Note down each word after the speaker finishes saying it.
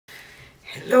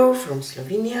Hello from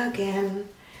Slovenia again.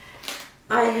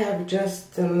 I have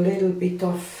just a little bit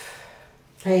of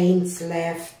paints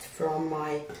left from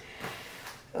my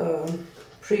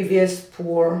previous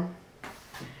pour.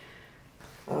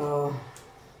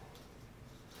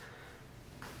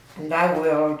 And I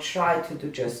will try to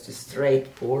do just a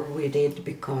straight pour with it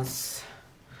because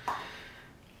I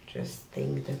just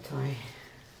think that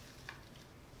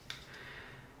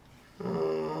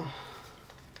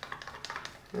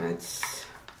let's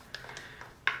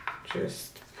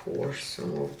just pour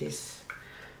some of this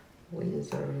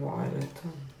Windsor Violet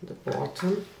on the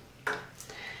bottom,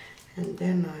 and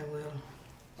then I will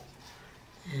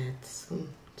add some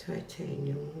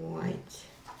titanium white,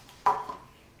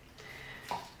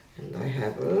 and I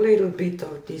have a little bit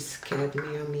of this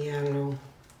cadmium yellow,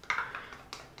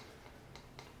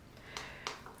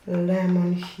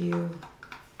 lemon hue,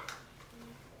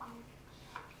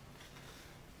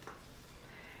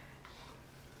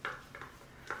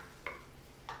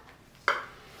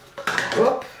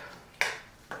 whoop,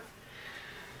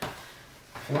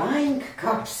 flying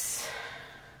cups,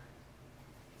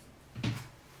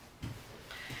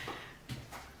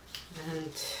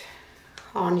 and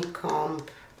honeycomb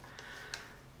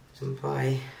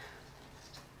by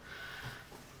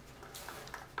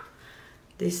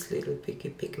these little piggy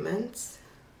pigments.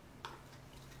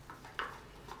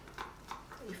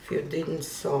 If you didn't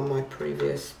saw my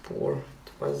previous pour,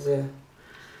 it was a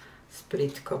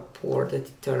split cup pour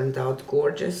that turned out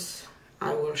gorgeous.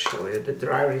 I will show you the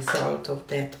dry result of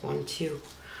that one too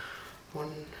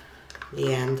on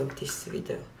the end of this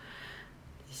video.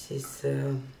 This is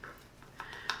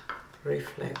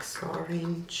Reflex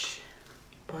Orange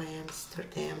by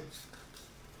Amsterdam.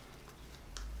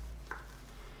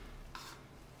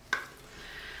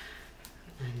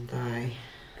 And I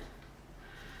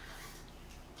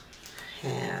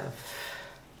have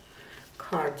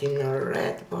Cardinal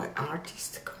Red by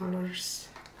Artist Colors.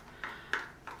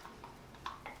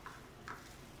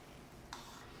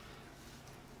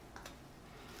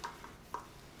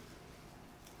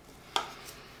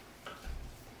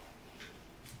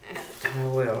 And I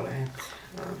will add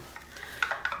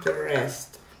the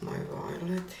rest of my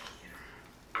violet here.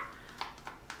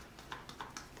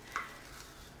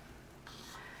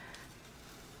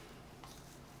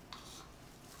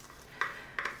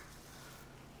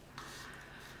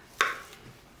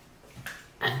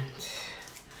 And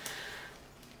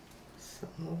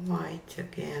some white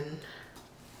again.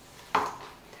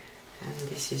 And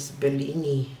this is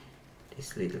Bellini,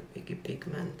 these little piggy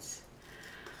pigments.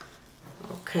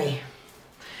 Okay.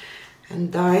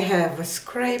 And I have a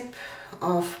scrape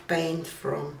of paint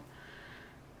from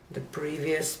the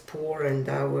previous pour, and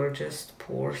I will just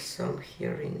pour some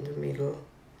here in the middle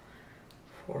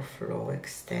for flow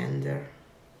extender.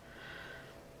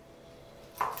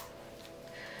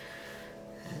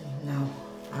 And now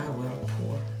I will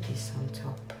pour this on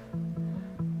top.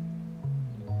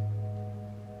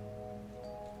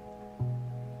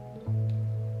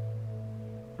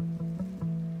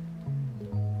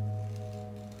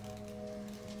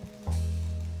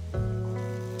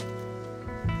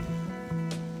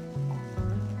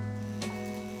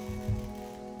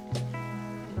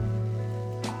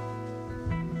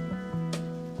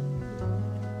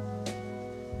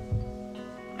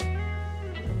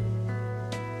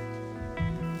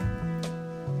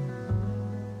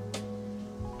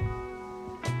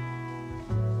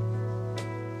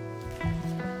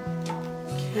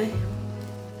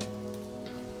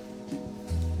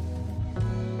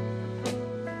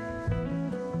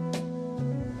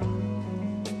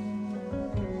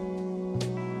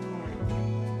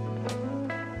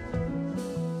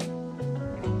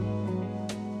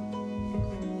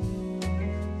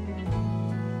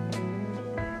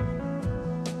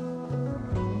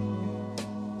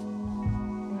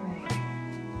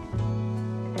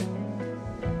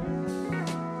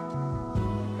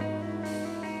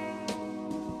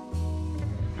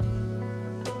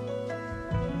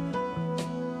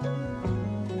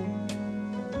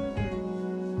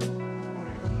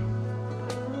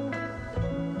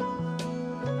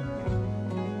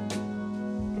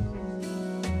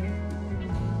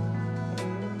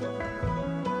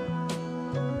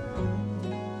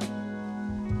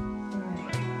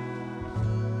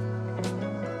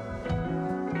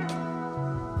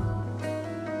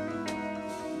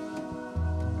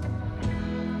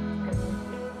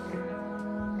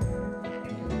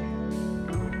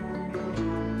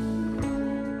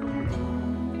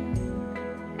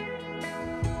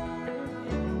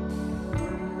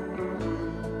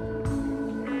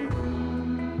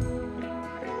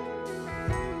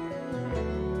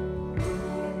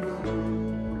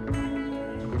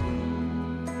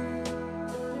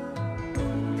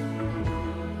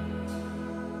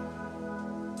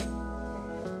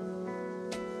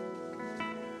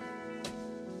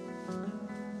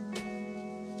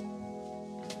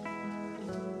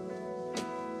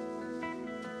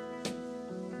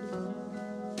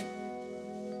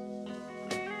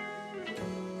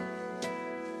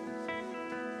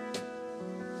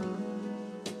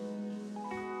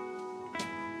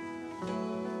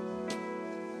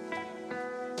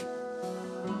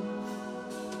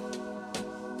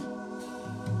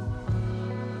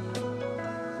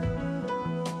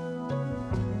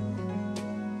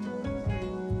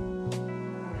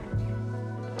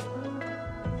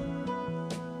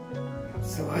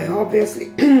 So I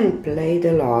obviously played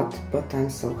a lot, but I'm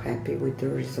so happy with the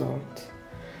result.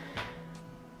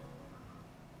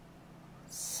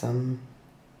 Some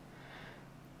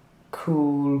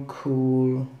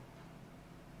cool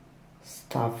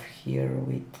stuff here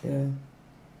with the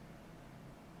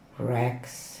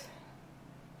racks,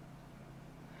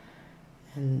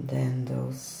 and then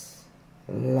those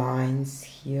lines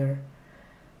here,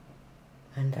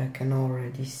 and I can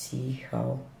already see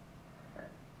how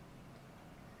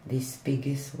these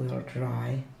piggies will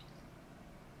dry.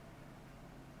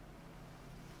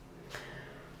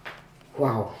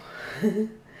 Wow.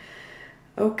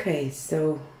 Okay,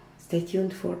 so stay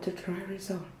tuned for the dry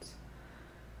results.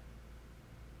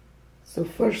 So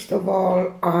first of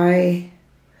all, I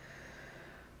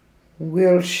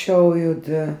will show you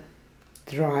the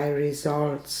dry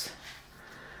results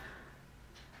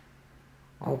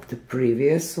of the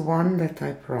previous one that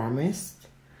I promised.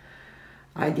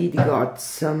 I did got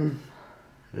some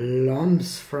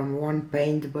lumps from one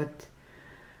paint, but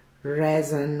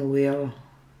resin will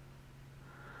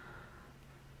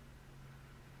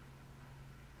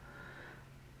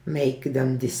make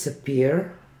them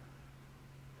disappear.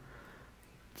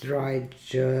 Dried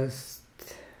just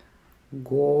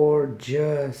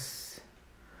gorgeous.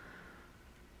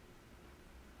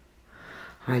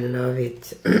 I love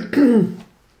it.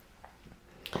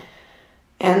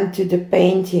 And to the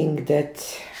painting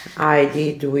that I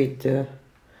did with the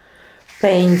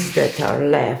paints that are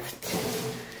left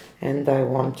and I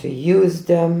want to use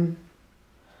them,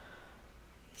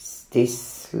 it's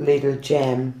this little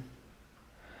gem.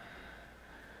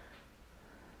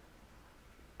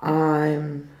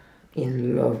 I'm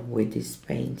in love with this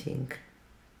painting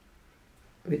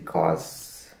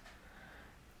because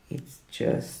it's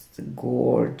just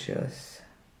gorgeous.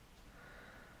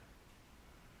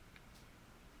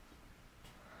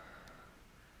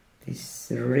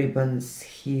 These ribbons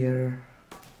here,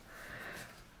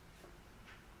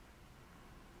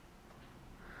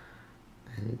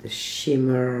 and the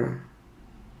shimmer,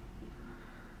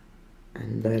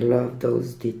 and I love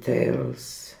those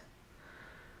details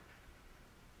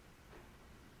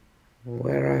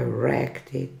where I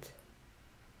racked it.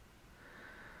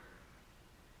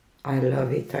 I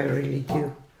love it, I really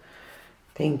do.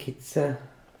 Think it's a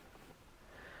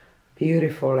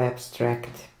beautiful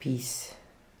abstract piece.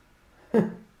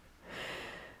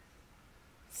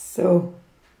 So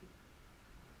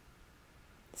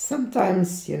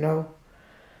sometimes, you know,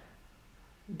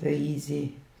 the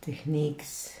easy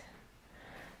techniques,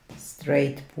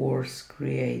 straight pours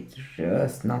create,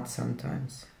 just not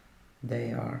sometimes,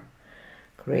 they are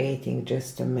creating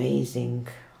just amazing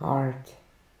art.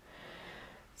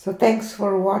 So thanks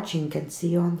for watching and see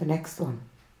you on the next one.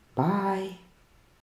 Bye.